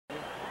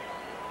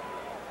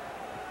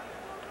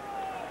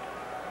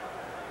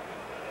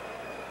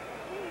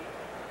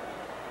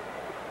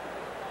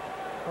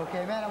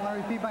Okay, man, I'm going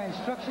to repeat my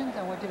instructions.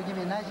 I want you to give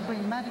me a nice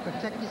clean match.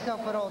 Protect yourself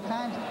at all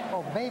times.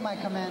 Obey my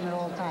command at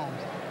all times.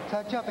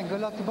 Touch up and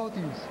good luck to both of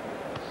you.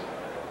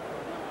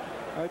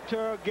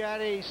 Arturo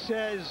Gatti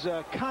says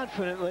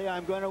confidently,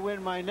 I'm going to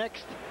win my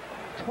next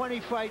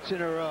 20 fights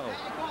in a row.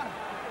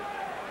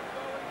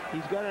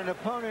 He's got an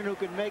opponent who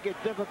can make it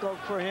difficult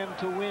for him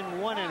to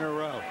win one in a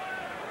row.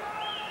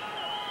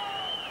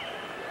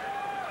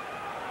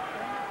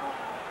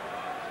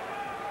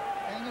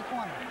 In your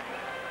corner.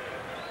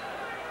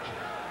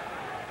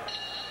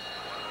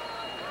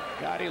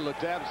 Gatti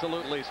looked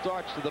absolutely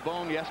starched to the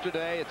bone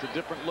yesterday. It's a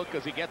different look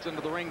as he gets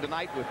into the ring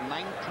tonight with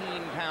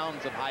 19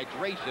 pounds of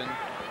hydration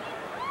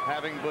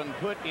having been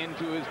put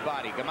into his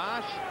body.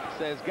 Gamache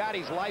says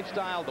Gatti's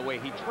lifestyle, the way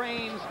he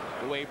trains,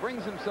 the way he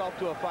brings himself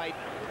to a fight,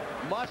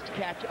 must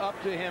catch up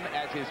to him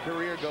as his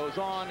career goes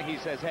on. He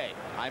says, hey,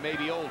 I may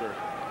be older,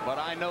 but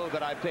I know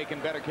that I've taken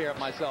better care of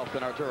myself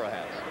than Arturo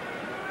has.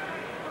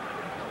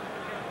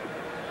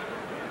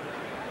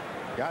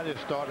 Gatti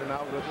starting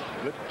out with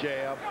a good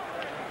jab,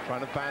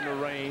 trying to find the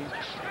range.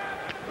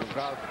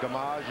 Because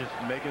Gamache is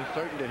making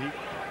certain that he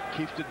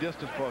keeps the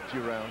distance for a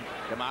few rounds.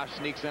 Gamache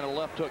sneaks in a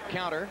left hook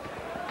counter,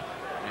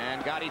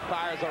 and Gatti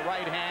fires a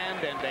right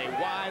hand and a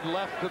wide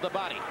left to the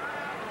body.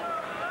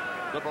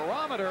 The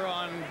barometer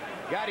on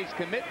Gatti's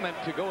commitment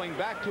to going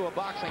back to a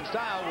boxing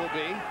style will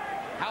be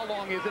how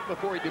long is it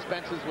before he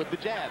dispenses with the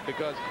jab,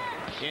 because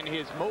in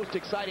his most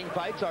exciting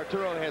fights,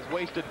 Arturo has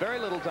wasted very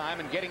little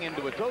time in getting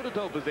into a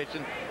toe-to-toe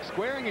position,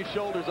 squaring his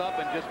shoulders up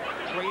and just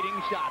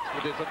trading shots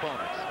with his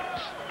opponents.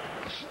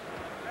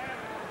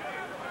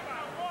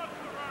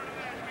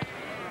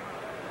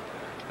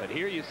 But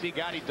here you see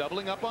Gatti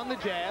doubling up on the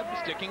jab,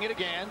 sticking it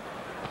again.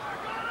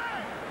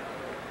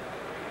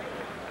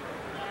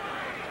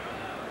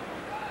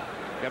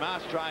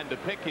 Gamache trying to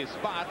pick his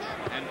spots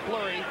and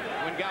flurry.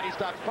 When Gatti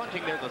stops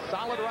punching, there's a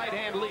solid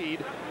right-hand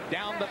lead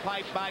down the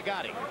pipe by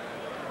Gatti.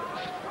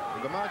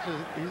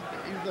 Gamache,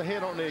 he's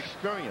ahead on the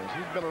experience.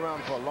 He's been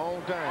around for a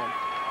long time,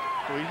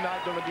 so he's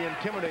not going to be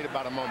intimidated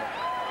by the moment.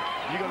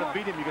 If you're going to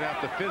beat him, you're going to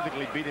have to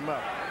physically beat him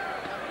up.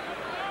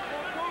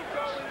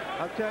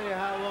 I'll tell you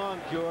how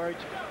long, George.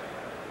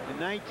 In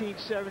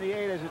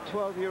 1978, as a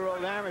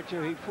 12-year-old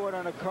amateur, he fought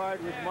on a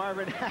card with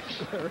Marvin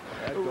Hagler,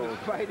 who was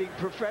fighting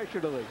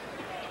professionally.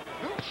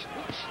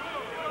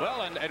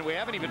 Well, and we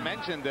haven't even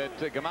mentioned that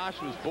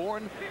Gamache was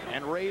born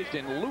and raised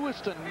in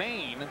Lewiston,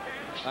 Maine,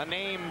 a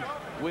name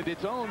with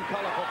its own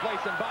colorful place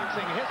in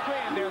boxing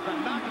history. And there's a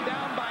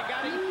knockdown by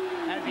Gatti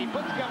as he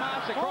puts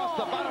Gamache across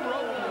the bottom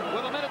rope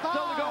with a minute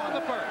still to go in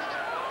the first.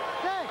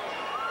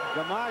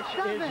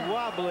 Gamache is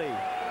wobbly.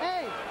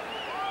 Hey,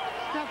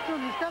 step to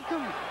me, step to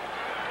me.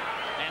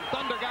 And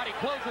Thunder Gatti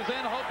closes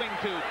in, hoping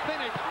to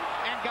finish,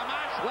 and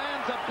Gamache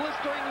lands a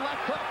blistering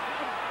left hook.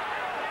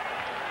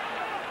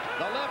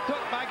 The left hook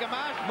by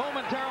Gamache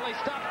momentarily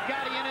stopped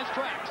Gatti in his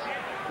tracks.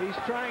 He's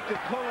trying to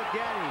pull a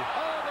Gatti.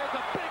 Oh, there's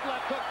a big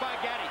left hook by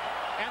Gatti,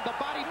 and the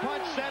body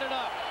punch set it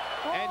up.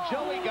 And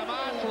Joey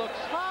Gamache looks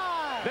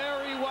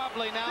very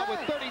wobbly now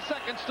with 30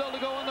 seconds still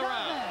to go in the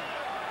round.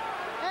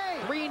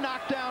 3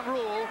 knockdown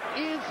rule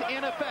is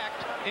in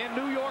effect in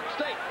New York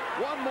State.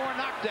 One more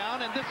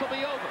knockdown and this will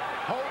be over.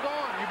 Hold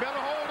on, you better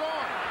hold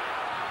on.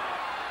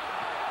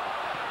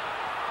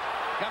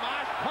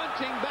 Gamache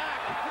punching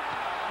back,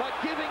 but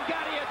giving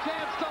Gatti a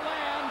chance to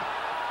land.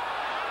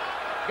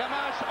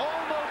 Gamache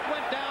almost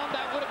went down.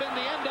 That would have been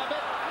the end of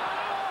it.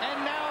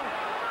 And now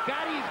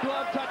Gatti's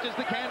glove touches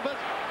the canvas,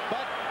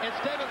 but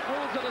instead of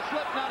rules of a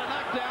slip, not a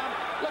knockdown,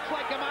 looks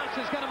like Gamache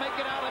is going to make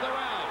it out of the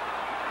round.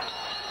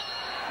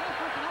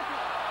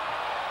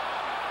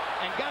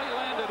 And Gatti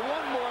landed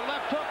one more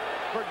left hook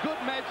for good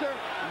measure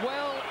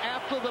well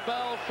after the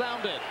bell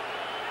sounded.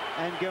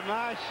 And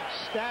Gamache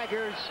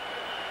staggers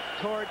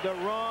toward the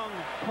wrong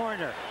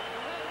corner.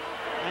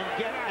 And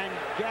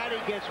Gatti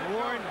gets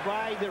warned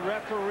by the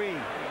referee.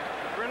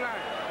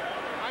 Relax.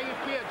 How you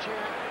feel,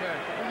 champ?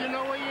 Good. You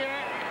know where you're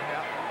at?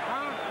 Yeah.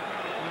 Huh?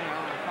 You know,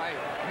 fight.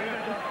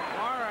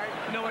 All right.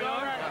 You know where you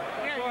are?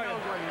 Yeah, he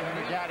knows where you're at.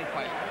 The Gatti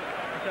fight.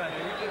 Okay.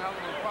 You can help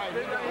him fight.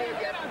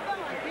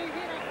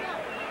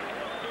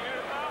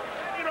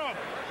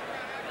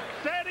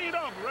 Set it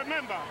up,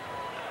 remember.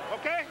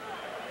 Okay?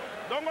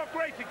 Don't go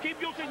crazy.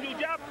 Keep using your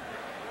jab.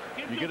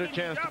 You get a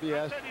chance to be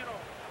asked.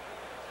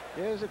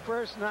 There's the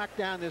first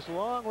knockdown. This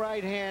long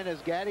right hand as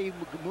Gatti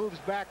moves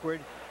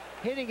backward,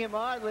 hitting him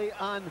oddly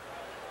on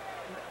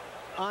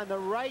the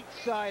right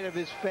side of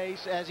his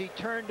face as he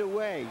turned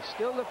away.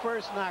 Still the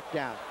first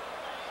knockdown.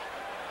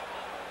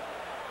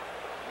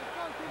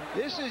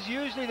 This is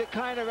usually the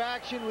kind of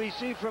action we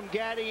see from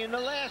Gatti in the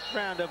last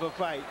round of a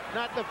fight,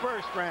 not the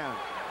first round.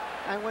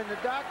 And when the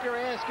doctor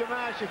asked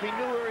Gamache if he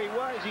knew where he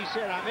was, he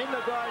said, I'm in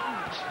the garden.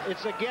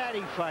 It's a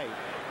Gatti fight.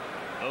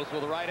 Those were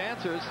the right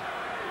answers.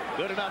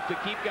 Good enough to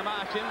keep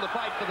Gamache in the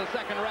fight for the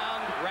second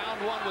round.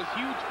 Round 1 was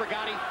huge for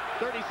Gatti.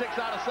 36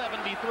 out of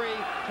 73,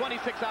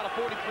 26 out of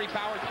 43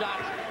 power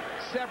shots,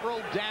 several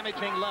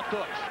damaging left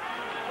hooks.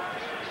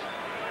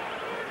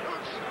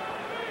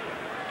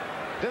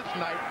 this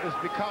night is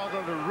because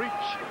of the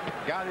reach.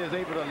 Gatti is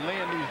able to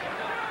land these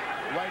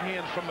right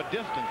hands from a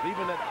distance,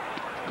 even at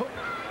Cook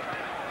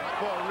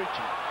for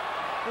reaching.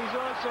 He's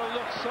also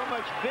looks so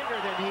much bigger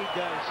than he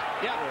does.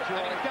 Yeah, I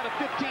mean, he's got a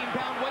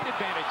 15-pound weight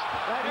advantage.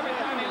 Every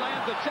time he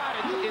lands a shot,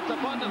 it's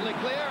abundantly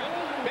clear.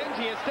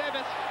 Benji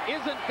Esteves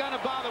isn't going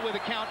to bother with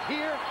a count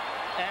here,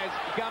 as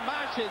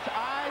Gamache's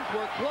eyes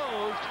were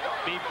closed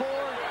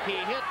before he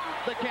hit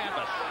the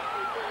canvas.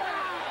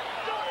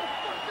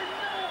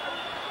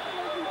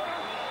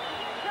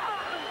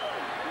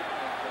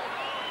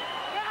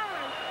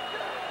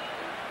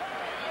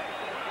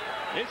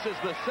 This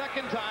is the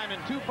second time in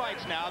 2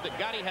 fights now that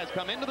Gatti has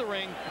come into the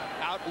ring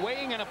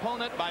outweighing an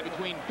opponent by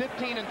between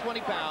 15 and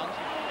 20 pounds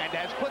and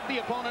has put the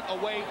opponent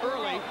away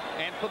early.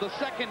 And for the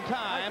second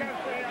time,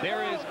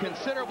 there is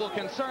considerable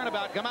concern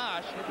about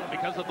Gamache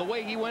because of the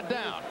way he went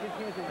down.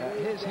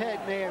 His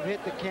head may have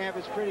hit the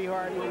canvas pretty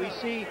hard, but we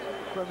see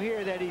from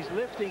here that he's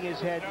lifting his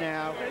head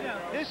now.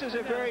 This is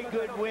a very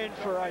good win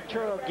for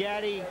Arturo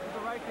Gatti.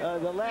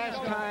 The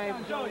last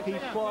time he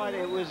fought,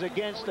 it was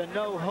against a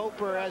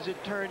no-hoper, as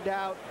it turned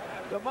out.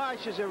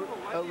 Gamache is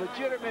a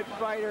legitimate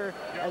fighter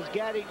as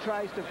Gatti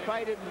tries to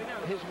fight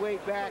his way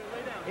back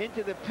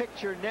into the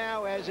picture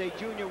now as a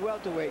junior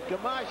welterweight.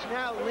 Gamache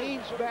now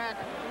leans back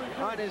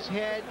on his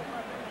head.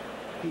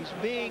 He's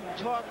being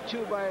talked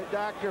to by a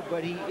doctor,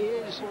 but he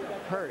is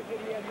hurt.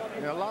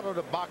 Now, a lot of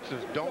the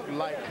boxers don't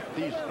like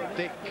these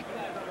thick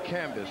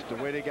canvas, the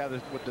way they got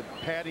it with the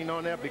padding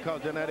on there,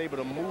 because they're not able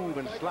to move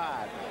and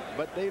slide.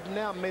 But they've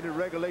now made it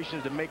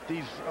regulations to make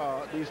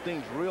these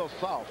things real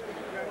soft.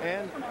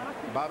 And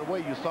by the way,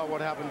 you saw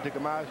what happened to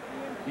Gamache.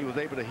 He was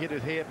able to hit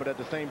his head, but at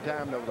the same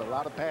time, there was a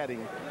lot of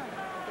padding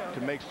to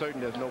make certain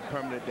there's no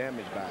permanent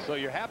damage by it. So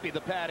you're happy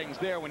the padding's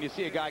there when you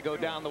see a guy go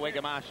down the way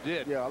Gamache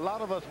did. Yeah, a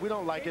lot of us, we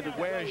don't like it. It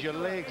wears your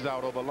legs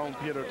out over a long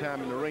period of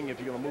time in the ring if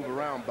you're going to move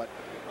around. But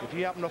if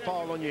you happen to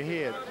fall on your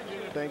head,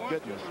 thank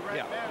goodness.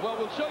 Yeah, well,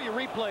 we'll show you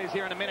replays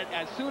here in a minute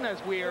as soon as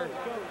we're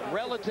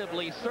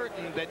relatively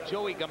certain that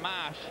Joey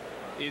Gamache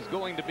is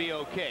going to be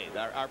okay.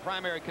 Our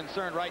primary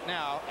concern right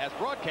now as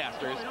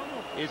broadcasters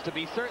is to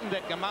be certain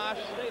that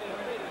Gamache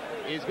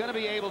is going to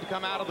be able to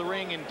come out of the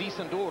ring in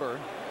decent order,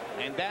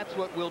 and that's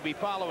what we'll be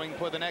following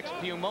for the next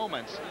few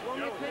moments.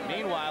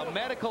 Meanwhile,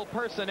 medical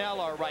personnel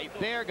are right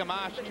there.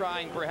 Gamache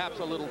trying perhaps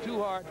a little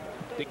too hard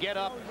to get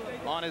up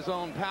on his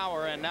own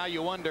power, and now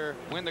you wonder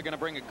when they're going to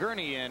bring a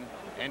gurney in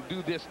and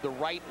do this the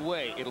right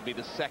way. It'll be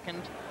the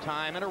second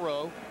time in a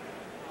row,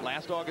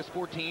 last August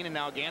 14 and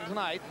now again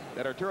tonight,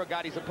 that Arturo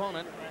Gatti's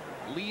opponent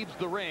leaves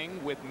the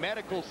ring with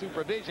medical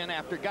supervision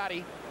after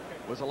Gatti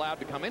was allowed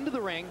to come into the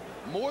ring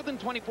more than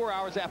 24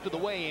 hours after the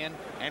weigh-in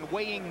and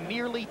weighing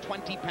nearly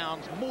 20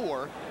 pounds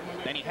more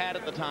than he had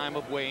at the time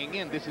of weighing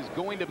in. This is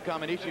going to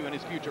become an issue in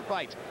his future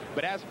fights.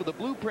 But as for the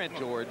blueprint,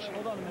 George,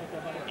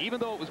 even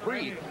though it was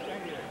brief,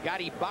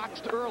 Gatti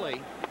boxed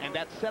early, and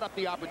that set up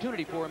the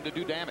opportunity for him to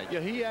do damage. Yeah,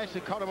 he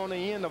actually caught him on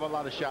the end of a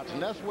lot of shots,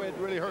 and that's where it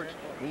really hurts,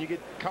 when you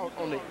get caught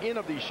on the end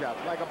of these shots.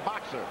 Like a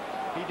boxer,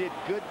 he did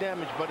good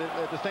damage, but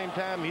at the same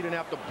time, he didn't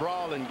have to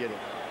brawl and get it.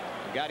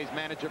 Gatti's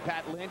manager,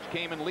 Pat Lynch,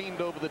 came and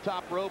leaned over the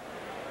top rope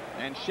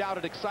and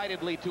shouted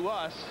excitedly to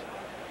us,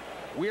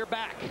 "We're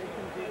back."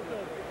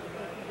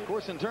 Of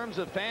course, in terms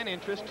of fan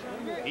interest,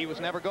 he was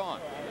never gone.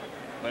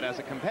 But as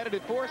a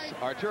competitive force,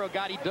 Arturo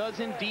Gatti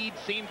does indeed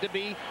seem to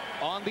be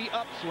on the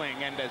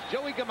upswing. And as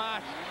Joey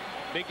Gamache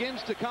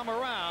begins to come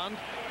around,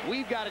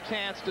 we've got a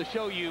chance to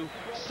show you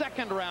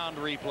second round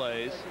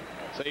replays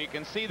so you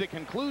can see the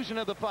conclusion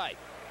of the fight.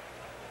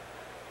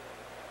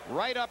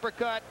 Right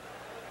uppercut,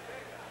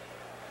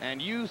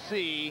 and you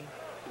see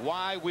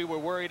why we were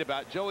worried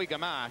about Joey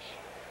Gamache,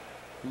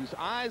 whose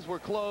eyes were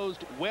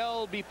closed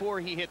well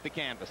before he hit the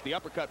canvas. The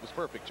uppercut was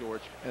perfect,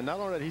 George. And not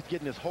only that, he's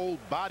getting his whole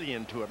body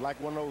into it, like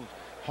one of those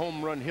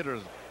home run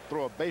hitters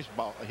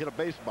hit a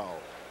baseball.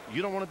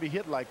 You don't want to be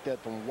hit like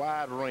that from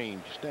wide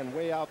range. Stand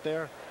way out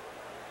there,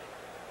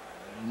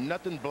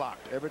 nothing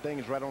blocked. Everything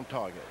is right on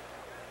target.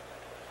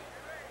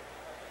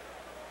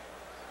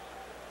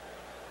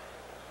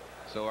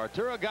 So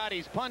Arturo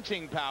Gatti's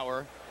punching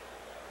power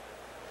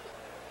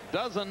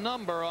does a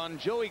number on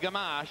Joey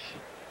Gamache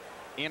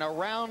in a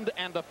round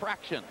and a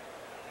fraction.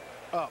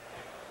 Up,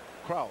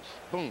 cross,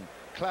 boom.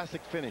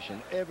 Classic finish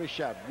in every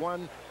shot.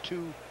 1,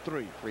 2,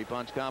 3.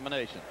 Three-punch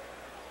combination.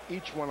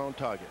 Each one on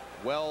target.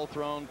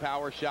 Well-thrown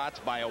power shots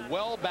by a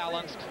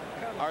well-balanced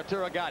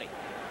Arturo Gatti.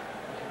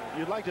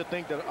 You'd like to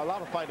think that a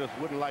lot of fighters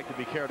wouldn't like to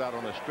be carried out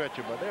on a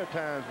stretcher, but there are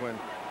times when,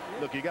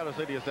 look, you got to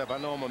say to yourself, I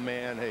know I'm a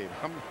man. Hey,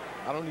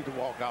 I don't need to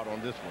walk out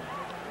on this one.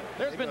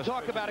 There's been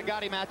talk about a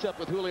Gatti matchup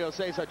with Julio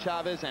Cesar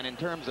Chavez, and in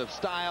terms of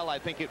style, I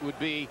think it would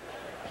be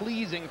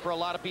pleasing for a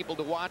lot of people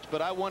to watch,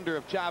 but I wonder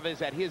if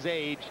Chavez, at his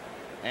age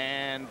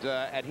and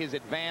at his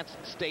advanced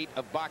state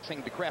of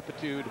boxing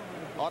decrepitude,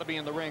 ought to be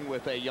in the ring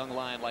with a young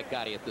lion like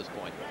Gatti at this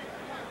point.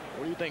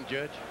 What do you think,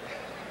 Judge?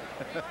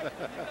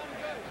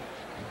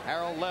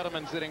 Harold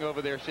Letterman sitting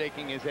over there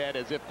shaking his head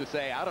as if to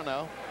say, I don't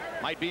know,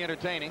 might be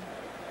entertaining.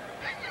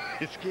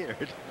 He's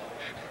scared.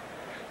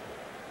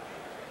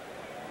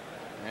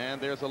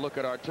 And there's a look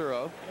at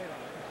Arturo.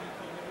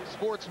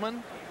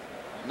 Sportsman,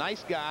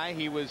 nice guy.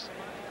 He was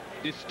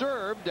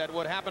disturbed at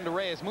what happened to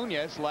Reyes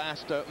Munoz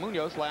last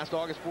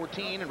August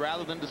 14, and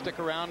rather than to stick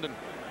around and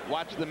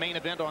watch the main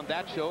event on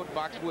that show at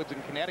Foxwoods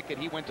in Connecticut,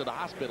 he went to the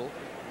hospital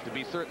to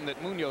be certain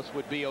that Munoz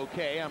would be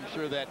okay. I'm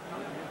sure that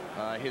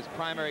his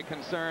primary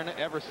concern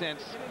ever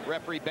since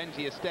referee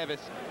Benji Esteves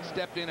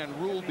stepped in and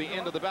ruled the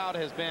end of the bout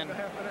has been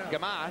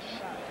Gamache.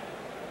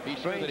 Be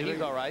sure that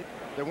he's all right.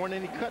 There weren't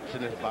any cuts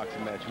in this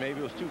boxing match. Maybe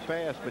it was too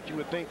fast, but you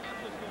would think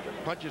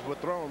punches were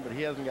thrown, but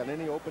he hasn't got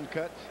any open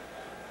cuts,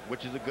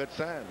 which is a good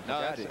sign.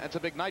 No, that's a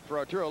big night for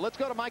Arturo. Let's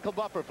go to Michael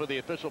Buffer for the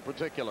official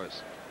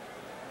particulars.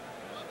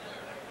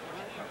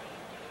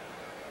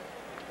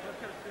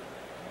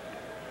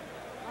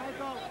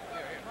 Michael,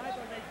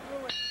 they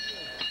threw it.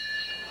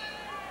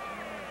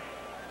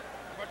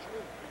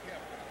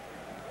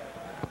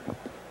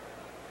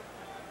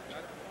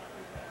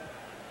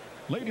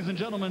 Ladies and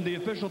gentlemen, the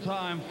official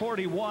time,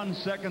 41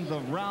 seconds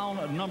of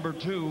round number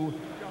 2.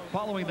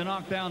 Following the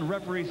knockdown,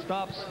 referee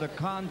stops the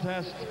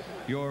contest.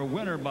 Your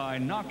winner by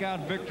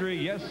knockout victory.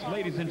 Yes,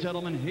 ladies and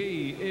gentlemen,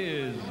 he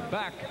is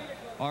back.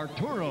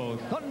 Arturo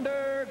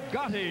Thunder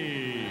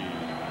Gatti.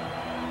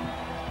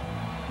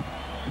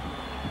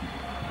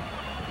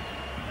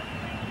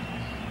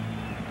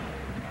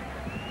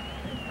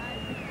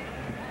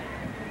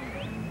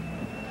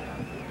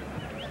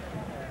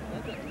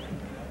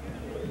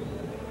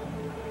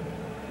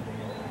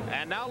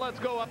 And now let's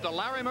go up to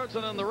Larry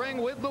Merchant in the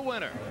ring with the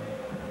winner.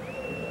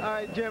 All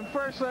right, Jim,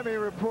 first let me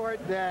report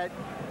that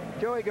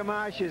Joey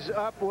Gamache is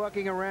up,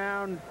 walking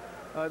around.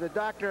 The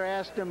doctor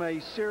asked him a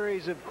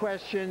series of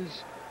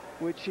questions,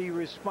 which he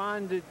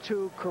responded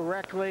to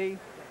correctly.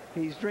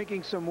 He's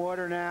drinking some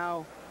water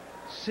now.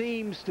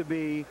 Seems to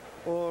be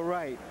all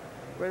right.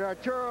 But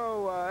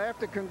Arturo,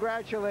 after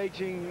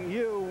congratulating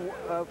you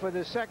for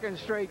the second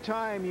straight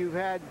time, you've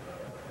had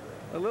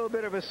a little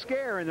bit of a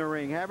scare in the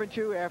ring, haven't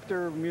you,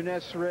 after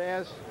Reyes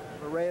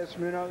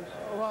Munoz?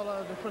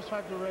 Well, the first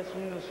fight with Reyes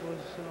Munoz was,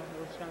 it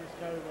was kind of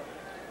scary, but,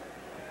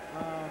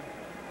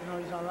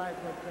 he's all right.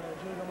 But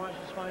Joey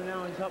Gamache is fine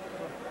now. He's up.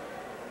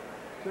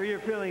 So you're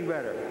feeling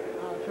better?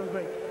 I feel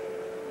great.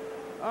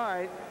 All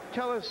right.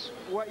 Tell us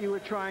what you were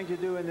trying to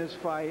do in this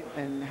fight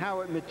and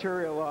how it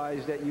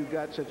materialized that you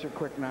got such a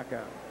quick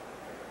knockout.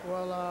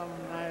 Well,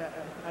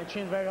 I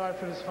trained very hard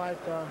for this fight.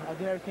 I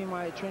did everything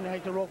my trainer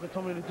Hector Roca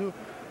told me to do,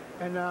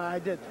 and I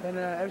did, and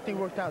everything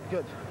worked out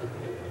good.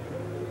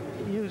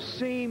 You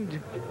seemed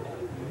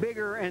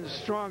bigger and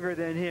stronger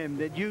than him.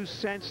 Did you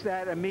sense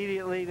that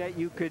immediately, that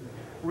you could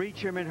reach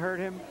him and hurt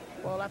him?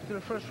 Well, after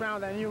the first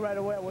round, I knew right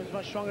away I was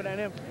much stronger than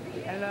him.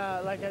 And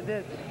like I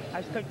did,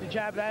 I stuck the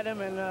jab at him,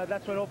 and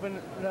that's what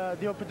opened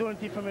the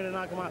opportunity for me to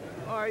knock him out.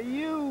 Are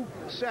you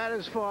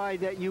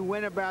satisfied that you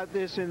went about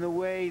this in the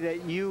way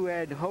that you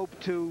had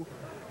hoped to,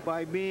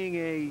 by being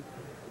a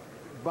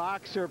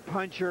boxer,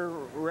 puncher,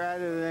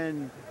 rather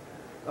than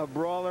a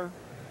brawler?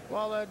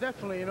 Well,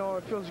 definitely,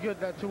 it feels good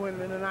to win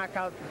in a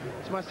knockout.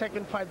 It's my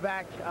second fight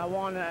back. I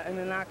won in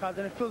a knockout,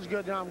 and it feels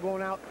good that I'm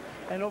going out,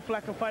 and hopefully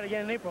I can fight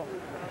again in April.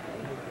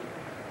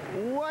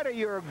 What are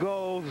your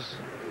goals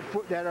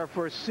that are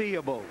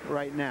foreseeable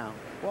right now?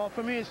 Well,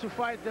 for me, it's to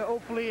fight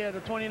hopefully the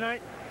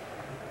 29th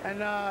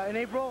and in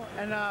April,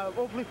 and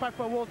hopefully fight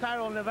for a world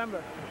title in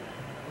November.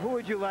 Who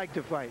would you like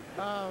to fight?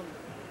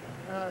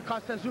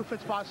 Costa Azul, if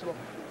it's possible,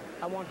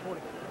 at 140.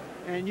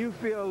 And you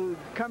feel,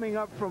 coming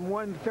up from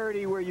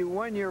 130 where you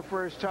won your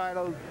first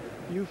title,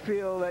 you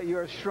feel that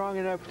you're strong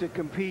enough to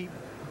compete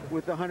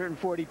with the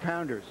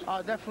 140-pounders?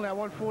 Definitely, at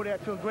 140, I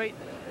feel great.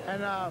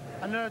 And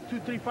another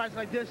 2-3 fights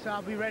like this,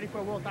 I'll be ready for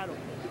a world title.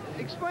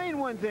 Explain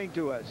one thing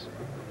to us.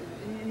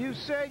 You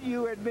said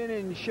you had been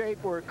in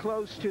shape or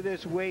close to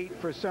this weight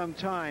for some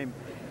time,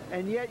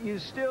 and yet you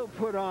still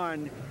put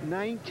on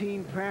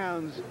 19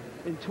 pounds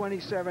in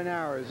 27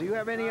 hours. Do you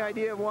have any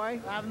idea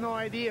why? I have no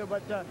idea,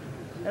 but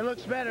it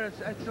looks better.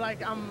 It's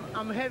like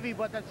I'm heavy,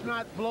 but that's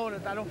not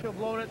bloated. I don't feel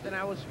bloated, and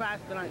I was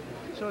fast tonight.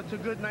 So it's a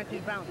good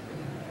 19 pounds.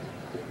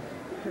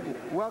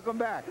 Welcome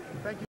back.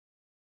 Thank you.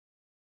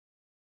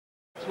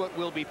 That's what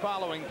we'll be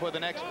following for the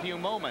next few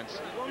moments.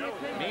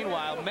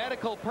 Meanwhile,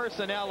 medical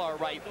personnel are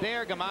right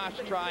there.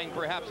 Gamache trying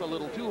perhaps a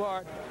little too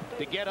hard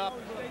to get up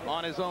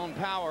on his own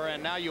power,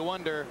 and now you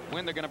wonder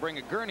when they're going to bring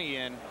a gurney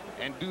in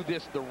and do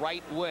this the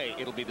right way.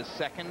 It'll be the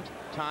second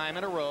time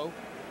in a row,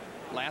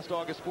 last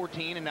August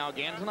 14 and now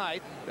again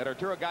tonight, that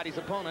Arturo Gatti's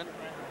opponent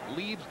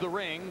leaves the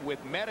ring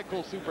with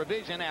medical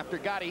supervision after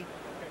Gatti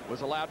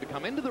was allowed to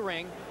come into the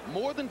ring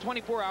more than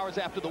 24 hours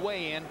after the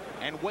weigh-in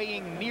and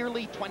weighing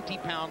nearly 20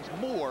 pounds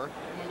more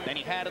than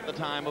he had at the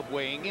time of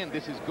weighing in.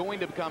 This is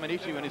going to become an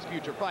issue in his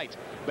future fights.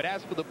 But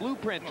as for the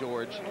blueprint,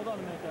 George,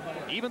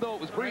 even though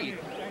it was brief,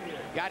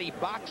 Gatti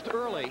boxed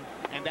early,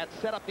 and that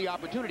set up the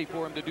opportunity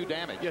for him to do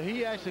damage. Yeah,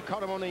 he actually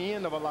caught him on the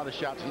end of a lot of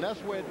shots, and that's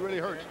where it really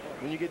hurts,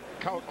 when you get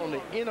caught on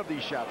the end of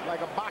these shots,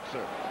 like a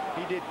boxer.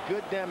 He did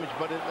good damage,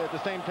 but at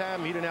the same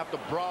time, he didn't have to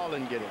brawl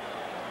and get it.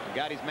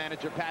 Gatti's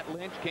manager, Pat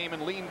Lynch, came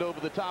and leaned over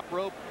the top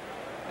rope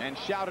and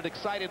shouted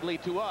excitedly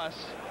to us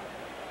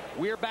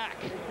we're back.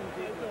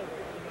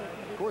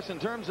 Of course, in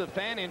terms of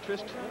fan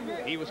interest,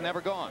 he was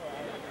never gone.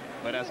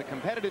 But as a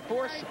competitive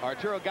force,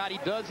 Arturo Gatti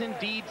does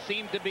indeed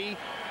seem to be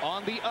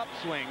on the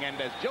upswing. And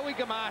as Joey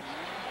Gamache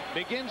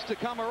begins to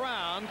come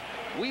around,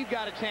 we've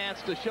got a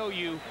chance to show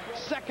you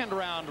second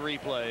round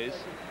replays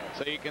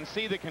so you can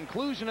see the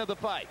conclusion of the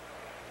fight.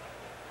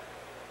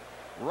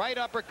 Right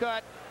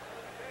uppercut,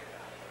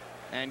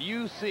 and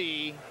you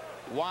see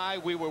why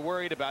we were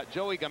worried about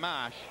Joey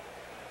Gamache,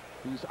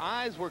 whose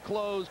eyes were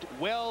closed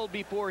well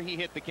before he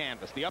hit the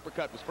canvas. The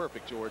uppercut was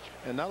perfect, George.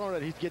 And not only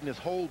that, he's getting his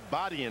whole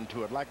body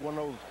into it, like one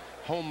of those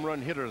home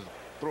run hitters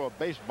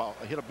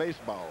hit a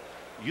baseball.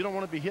 You don't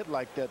want to be hit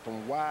like that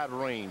from wide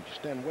range.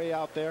 Stand way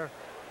out there.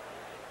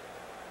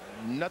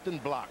 Nothing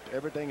blocked.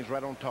 Everything is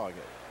right on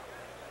target.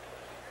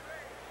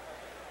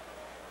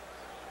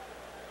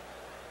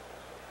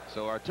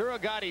 So Arturo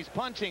Gatti's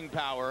punching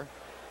power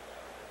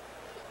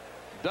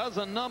does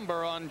a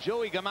number on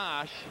Joey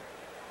Gamache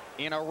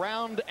in a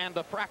round and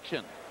a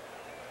fraction.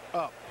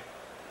 Up,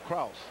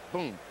 cross,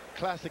 boom.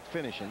 Classic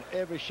finishing.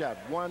 Every shot.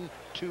 1,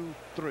 2,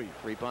 3.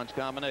 Three-punch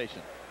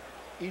combination.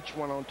 Each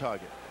one on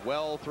target.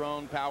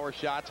 Well-thrown power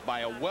shots by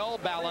a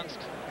well-balanced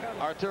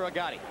Arturo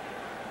Gatti.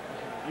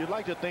 You'd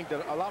like to think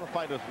that a lot of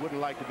fighters wouldn't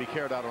like to be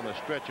carried out on a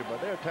stretcher, but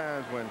there are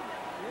times when,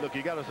 look,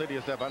 you got to say to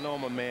yourself, I know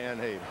I'm a man.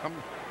 Hey,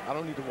 I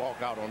don't need to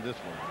walk out on this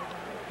one.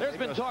 There's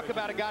been talk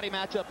about a Gatti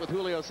matchup with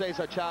Julio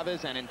Cesar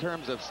Chavez, and in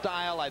terms of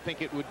style, I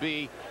think it would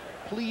be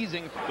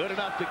pleasing. Good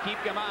enough to keep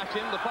Gamache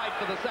in the fight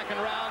for the second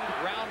round.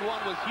 Round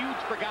one was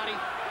huge for Gatti.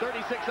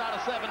 36 out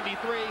of 73,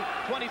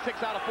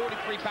 26 out of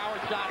 43 power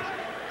shots,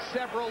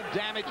 several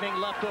damaging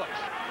left hooks.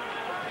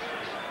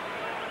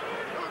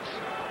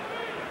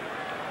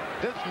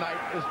 This night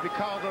is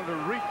because of the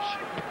reach.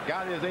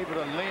 Gatti is able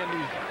to land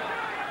these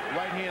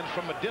right hands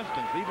from a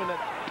distance, even at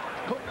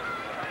hook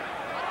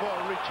for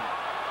reaching.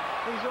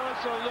 He's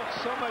also looks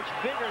so much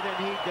bigger than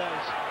he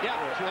does. Yeah,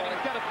 I mean,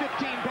 he's got a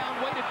 15-pound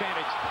weight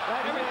advantage.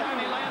 Every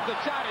time he lands a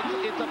shot,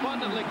 it's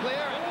abundantly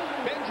clear.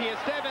 Benji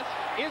Esteves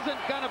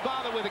isn't going to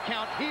bother with a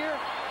count here,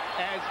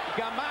 as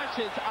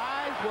Gamache's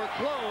eyes were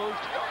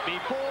closed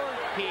before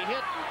he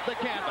hit the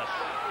canvas.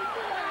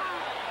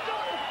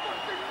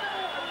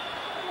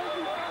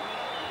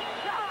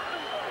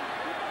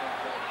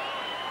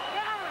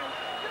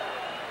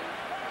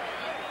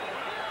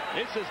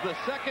 This is the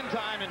second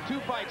time in 2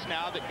 fights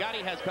now that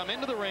Gatti has come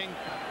into the ring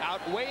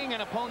outweighing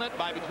an opponent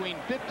by between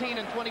 15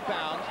 and 20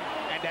 pounds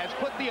and has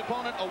put the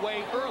opponent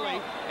away early.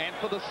 And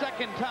for the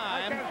second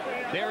time,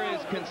 there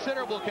is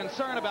considerable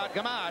concern about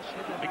Gamache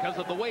because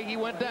of the way he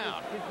went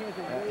down.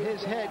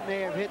 His head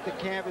may have hit the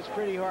canvas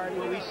pretty hard,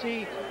 but we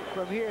see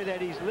from here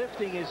that he's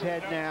lifting his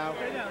head now.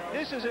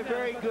 This is a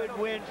very good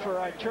win for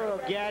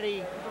Arturo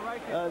Gatti.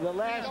 The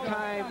last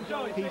time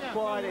he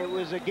fought, it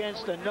was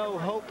against a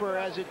no-hoper,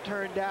 as it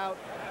turned out.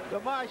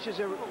 Gamache is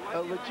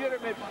a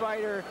legitimate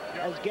fighter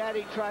as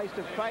Gatti tries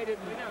to fight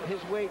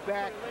his way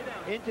back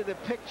into the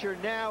picture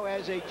now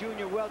as a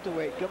junior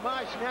welterweight.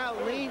 Gamache now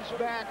leans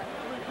back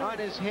on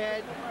his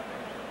head.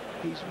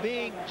 He's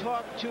being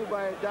talked to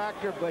by a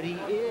doctor, but he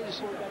is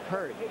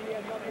hurt.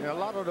 You know, a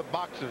lot of the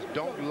boxers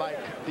don't like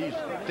these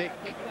thick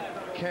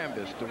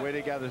canvas, the way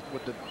they got it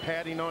with the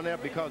padding on there,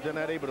 because they're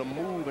not able to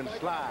move and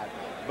slide.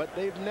 But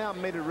they've now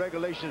made it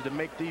regulations to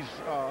make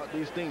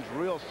these things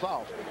real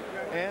soft.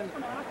 And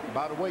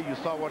by the way, you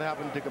saw what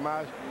happened to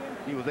Gamache.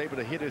 He was able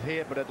to hit his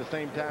head, but at the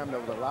same time, there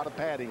was a lot of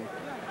padding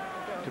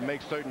to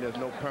make certain there's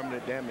no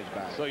permanent damage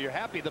by it. So you're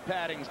happy the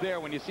padding's there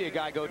when you see a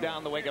guy go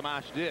down the way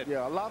Gamache did.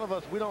 Yeah, a lot of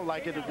us, we don't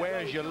like it. It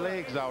wears your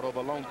legs out over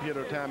a long period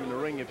of time in the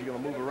ring if you're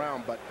going to move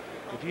around. But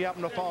if you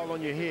happen to fall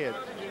on your head,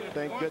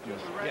 thank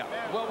goodness. Yeah,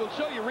 well, we'll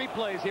show you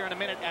replays here in a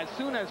minute as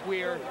soon as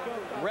we're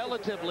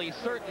relatively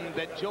certain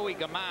that Joey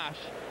Gamache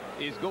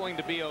is going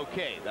to be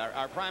okay.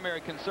 Our primary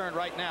concern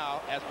right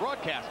now as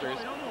broadcasters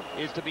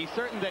is to be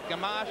certain that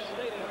Gamache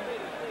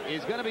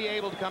is going to be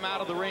able to come out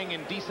of the ring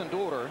in decent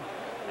order.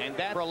 And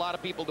that for a lot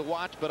of people to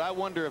watch, but I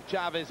wonder if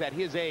Chavez at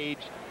his age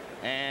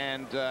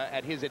and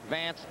at his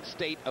advanced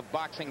state of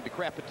boxing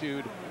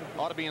decrepitude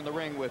ought to be in the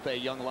ring with a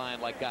young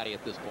lion like Gatti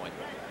at this point.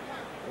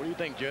 What do you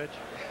think, Judge?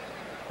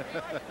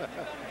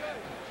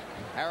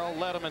 Harold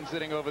Letterman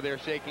sitting over there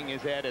shaking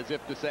his head as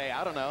if to say,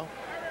 I don't know,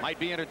 might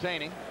be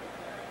entertaining.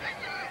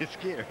 He's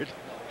scared.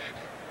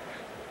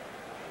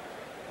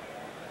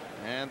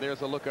 And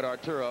there's a look at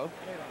Arturo.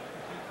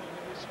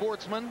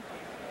 Sportsman,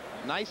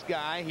 nice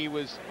guy. He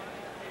was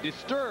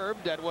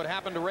disturbed at what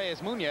happened to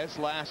Reyes Munoz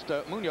last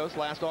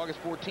August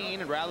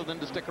 14, and rather than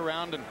to stick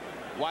around and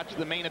watch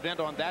the main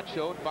event on that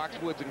show at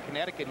Foxwoods in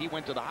Connecticut, he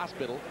went to the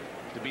hospital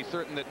to be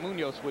certain that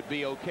Munoz would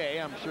be okay.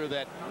 I'm sure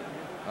that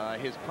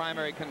his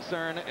primary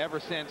concern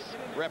ever since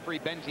referee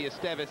Benji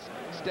Esteves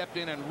stepped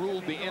in and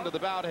ruled the end of the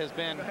bout has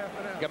been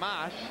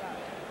Gamache.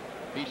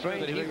 Be sure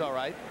that he's all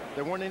right.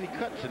 There weren't any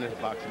cuts in this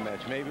boxing match.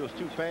 Maybe it was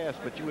too fast,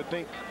 but you would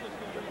think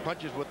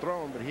punches were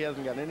thrown, but he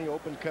hasn't got any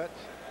open cuts,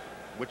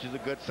 which is a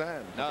good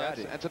sign. No,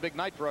 that's a big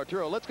night for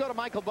Arturo. Let's go to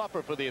Michael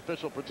Buffer for the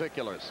official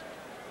particulars.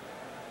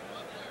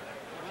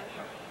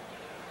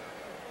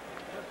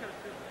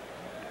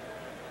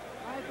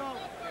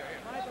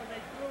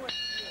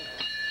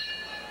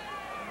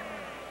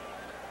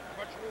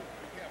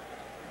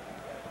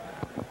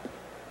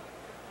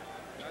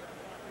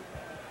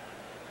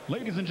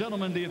 Ladies and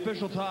gentlemen, the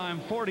official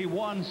time,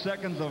 41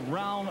 seconds of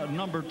round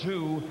number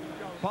 2.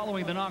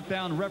 Following the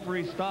knockdown,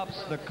 referee stops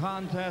the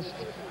contest.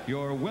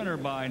 Your winner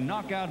by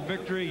knockout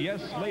victory.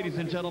 Yes, ladies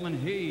and gentlemen,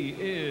 he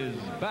is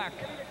back.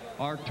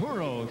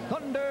 Arturo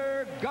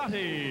Thunder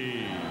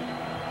Gatti.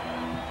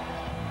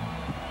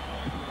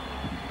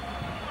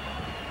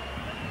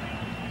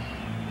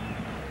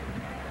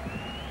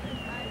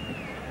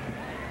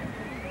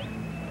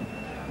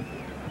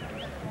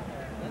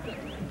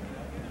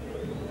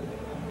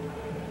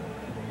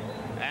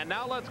 And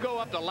now let's go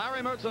up to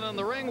Larry Merchant in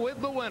the ring with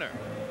the winner.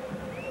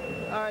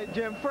 All right,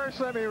 Jim,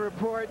 first let me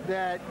report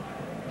that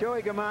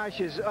Joey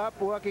Gamache is up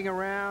walking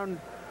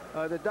around.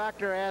 The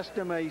doctor asked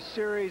him a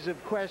series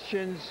of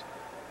questions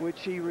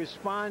which he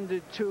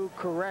responded to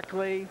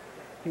correctly.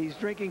 He's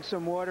drinking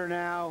some water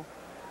now.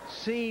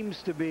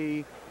 Seems to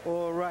be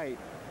all right.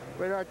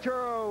 But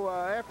Arturo,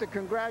 after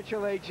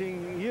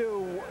congratulating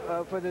you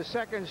for the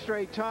second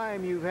straight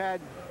time, you've had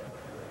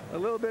a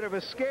little bit of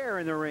a scare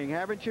in the ring,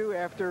 haven't you,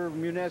 after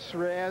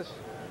Reyes-Munoz?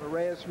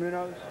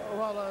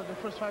 Well, the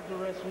first fight with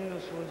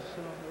Reyes-Munoz was,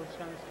 it was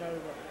kind of scary,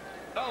 but...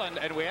 Well,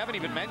 and we haven't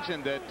even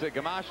mentioned that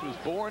Gamache was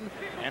born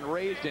and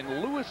raised in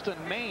Lewiston,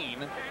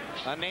 Maine,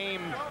 a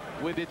name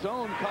with its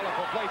own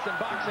colorful place in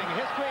boxing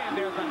history. And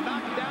there's a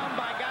knockdown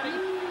by Gatti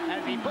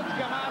as he puts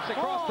Gamache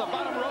across the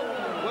bottom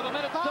rope with a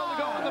minute still to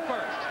go in the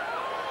first.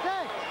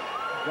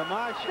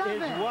 Gamache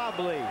is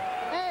wobbly.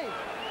 Hey,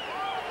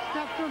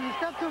 step to me,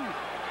 step to me.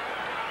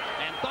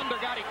 And Thunder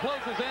Gatti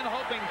closes in,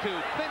 hoping to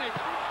finish,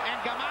 and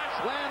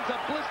Gamache lands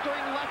a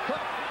blistering left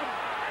hook.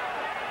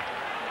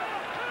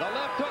 The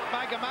left hook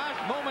by Gamache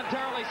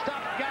momentarily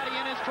stopped Gatti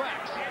in his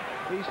tracks.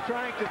 He's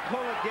trying to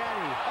pull a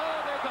Gatti. Oh,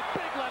 there's a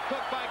big left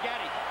hook by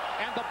Gatti,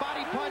 and the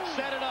body punch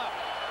set it up.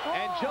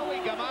 And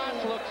Joey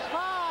Gamache looks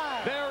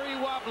very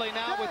wobbly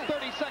now with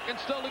 30 seconds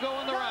still to go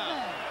in the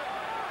round.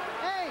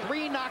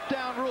 3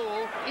 knockdown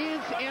rule is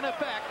in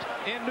effect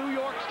in New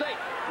York State.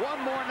 One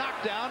more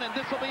knockdown and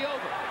this will be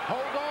over.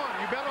 Hold on.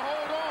 You better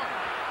hold on.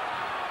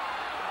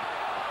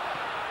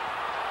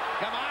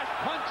 Gamache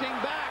punching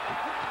back,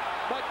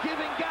 but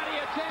giving Gatti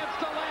a chance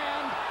to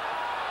land.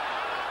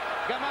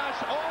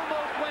 Gamache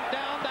almost went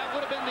down. That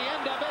would have been the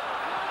end of it.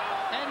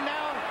 And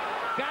now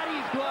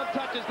Gatti's glove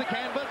touches the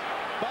canvas,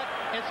 but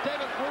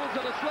Esteban rules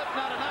it a slip,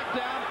 not a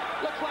knockdown.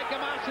 Looks like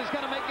Gamache is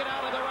going to make it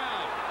out of the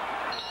round.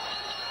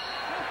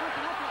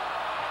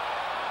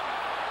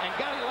 And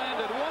Gatti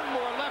landed one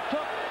more left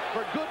hook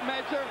for good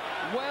measure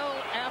well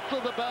after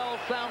the bell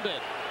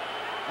sounded.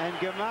 And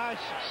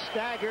Gamache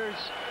staggers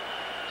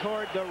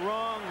toward the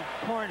wrong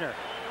corner.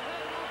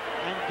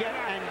 And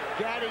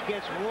Gatti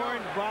gets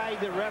warned by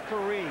the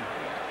referee.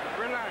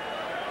 Relax.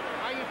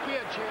 How you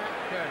feel, champ?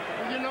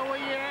 Good. You know where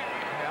you're at?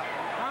 Yeah.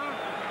 Huh?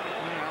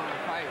 You know,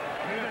 fight.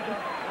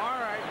 All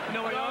right. You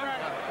know where you're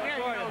at? Yeah,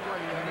 he knows where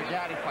you're at. The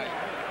Gatti fight.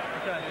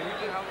 Okay. You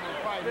can have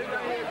a fight.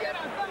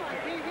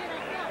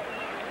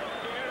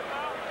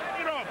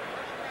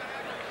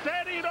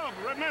 Set it up,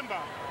 remember.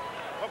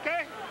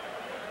 Okay?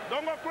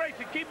 Don't go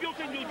crazy. Keep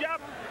using your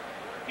jab.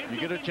 You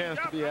get a chance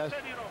to be asked.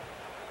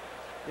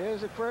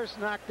 There's the first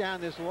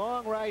knockdown. This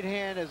long right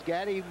hand as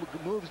Gatti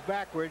moves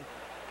backward,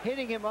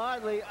 hitting him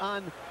oddly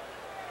on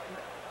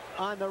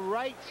the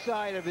right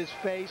side of his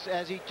face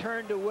as he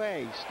turned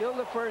away. Still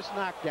the first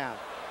knockdown.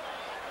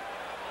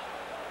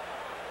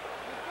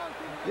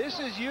 This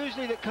is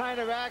usually the kind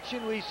of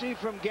action we see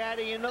from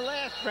Gatti in the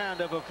last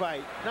round of a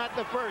fight, not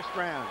the first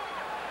round.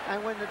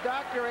 And when the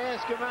doctor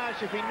asked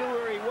Gamache if he knew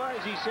where he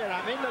was, he said,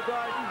 "I'm in the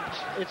garden.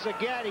 It's a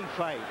Gatti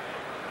fight."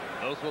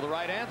 Those were the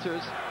right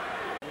answers.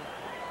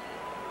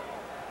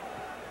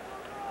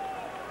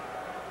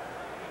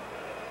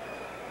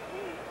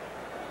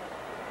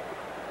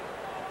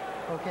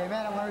 Okay,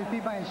 man, I'm going to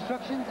repeat my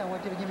instructions. I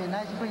want you to give me a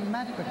nice clean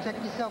match.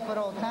 Protect yourself at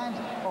all times.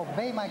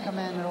 Obey my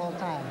command at all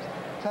times.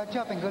 Touch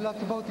up and good luck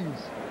to both of you.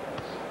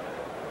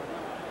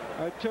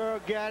 Arturo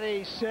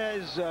Gatti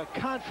says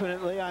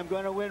confidently, "I'm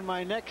going to win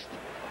my next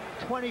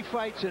 20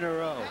 fights in a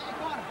row."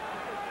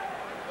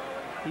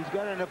 He's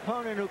got an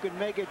opponent who can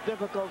make it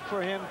difficult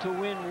for him to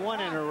win one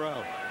in a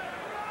row.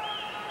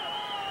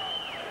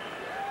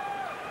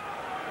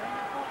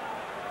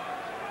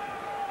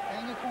 Stay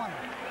in your corner.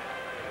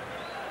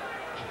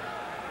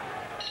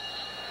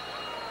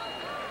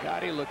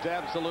 Gatti looked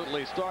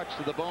absolutely starched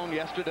to the bone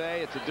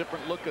yesterday. It's a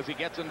different look as he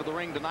gets into the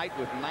ring tonight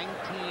with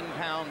 19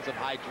 pounds of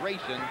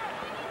hydration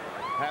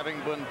having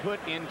been put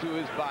into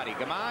his body.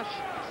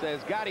 Gamache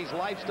says Gatti's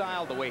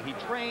lifestyle, the way he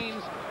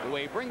trains, the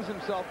way he brings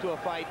himself to a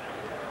fight,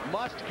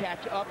 must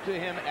catch up to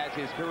him as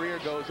his career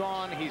goes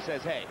on. He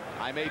says, hey,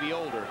 I may be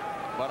older,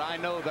 but I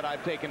know that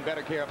I've taken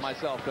better care of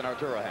myself than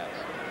Arturo has.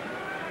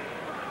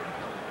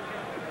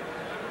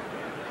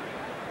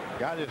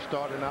 Gatti is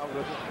starting out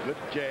with a good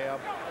jab,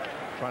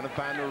 trying to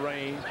find the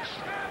range.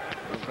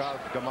 Because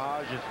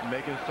Gamache is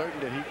making certain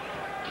that he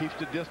keeps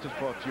the distance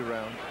for a few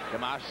rounds.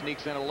 Gamache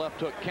sneaks in a left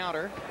hook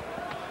counter.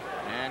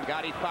 And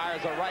Gatti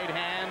fires a right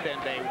hand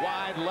and a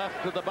wide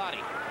left to the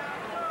body.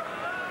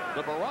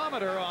 The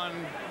barometer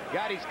on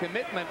Gatti's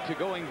commitment to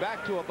going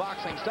back to a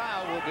boxing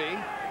style will be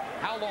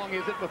how long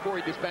is it before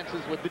he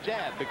dispenses with the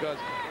jab? Because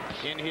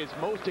in his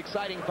most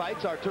exciting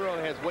fights, Arturo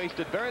has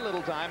wasted very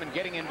little time in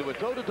getting into a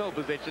toe-to-toe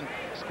position,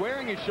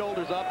 squaring his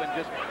shoulders up and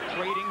just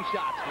trading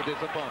shots with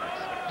his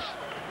opponents.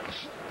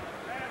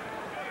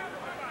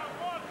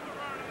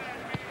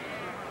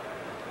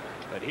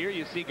 But here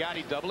you see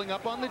Gatti doubling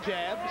up on the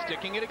jab,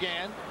 sticking it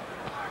again.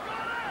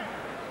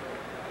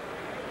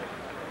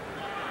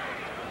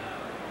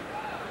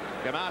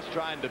 Gamache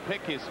trying to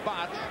pick his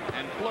spots,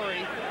 and Fleury,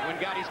 when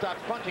Gatti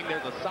stops punching,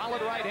 there's a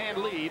solid right-hand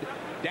lead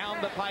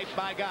down the pipe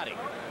by Gatti.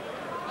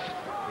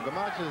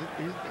 Gamache,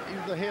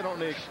 he's ahead on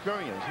the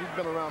experience. He's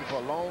been around for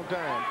a long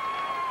time,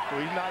 so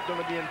he's not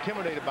going to be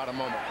intimidated by the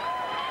moment.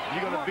 If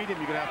you're going to beat him,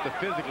 you're going to have to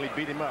physically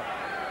beat him up.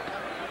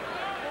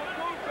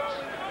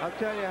 I'll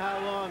tell you how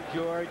long,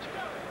 George.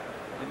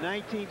 In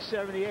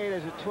 1978,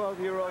 as a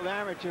 12-year-old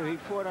amateur, he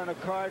fought on a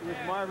card with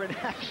Marvin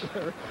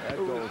Hagler,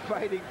 who was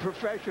fighting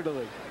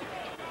professionally.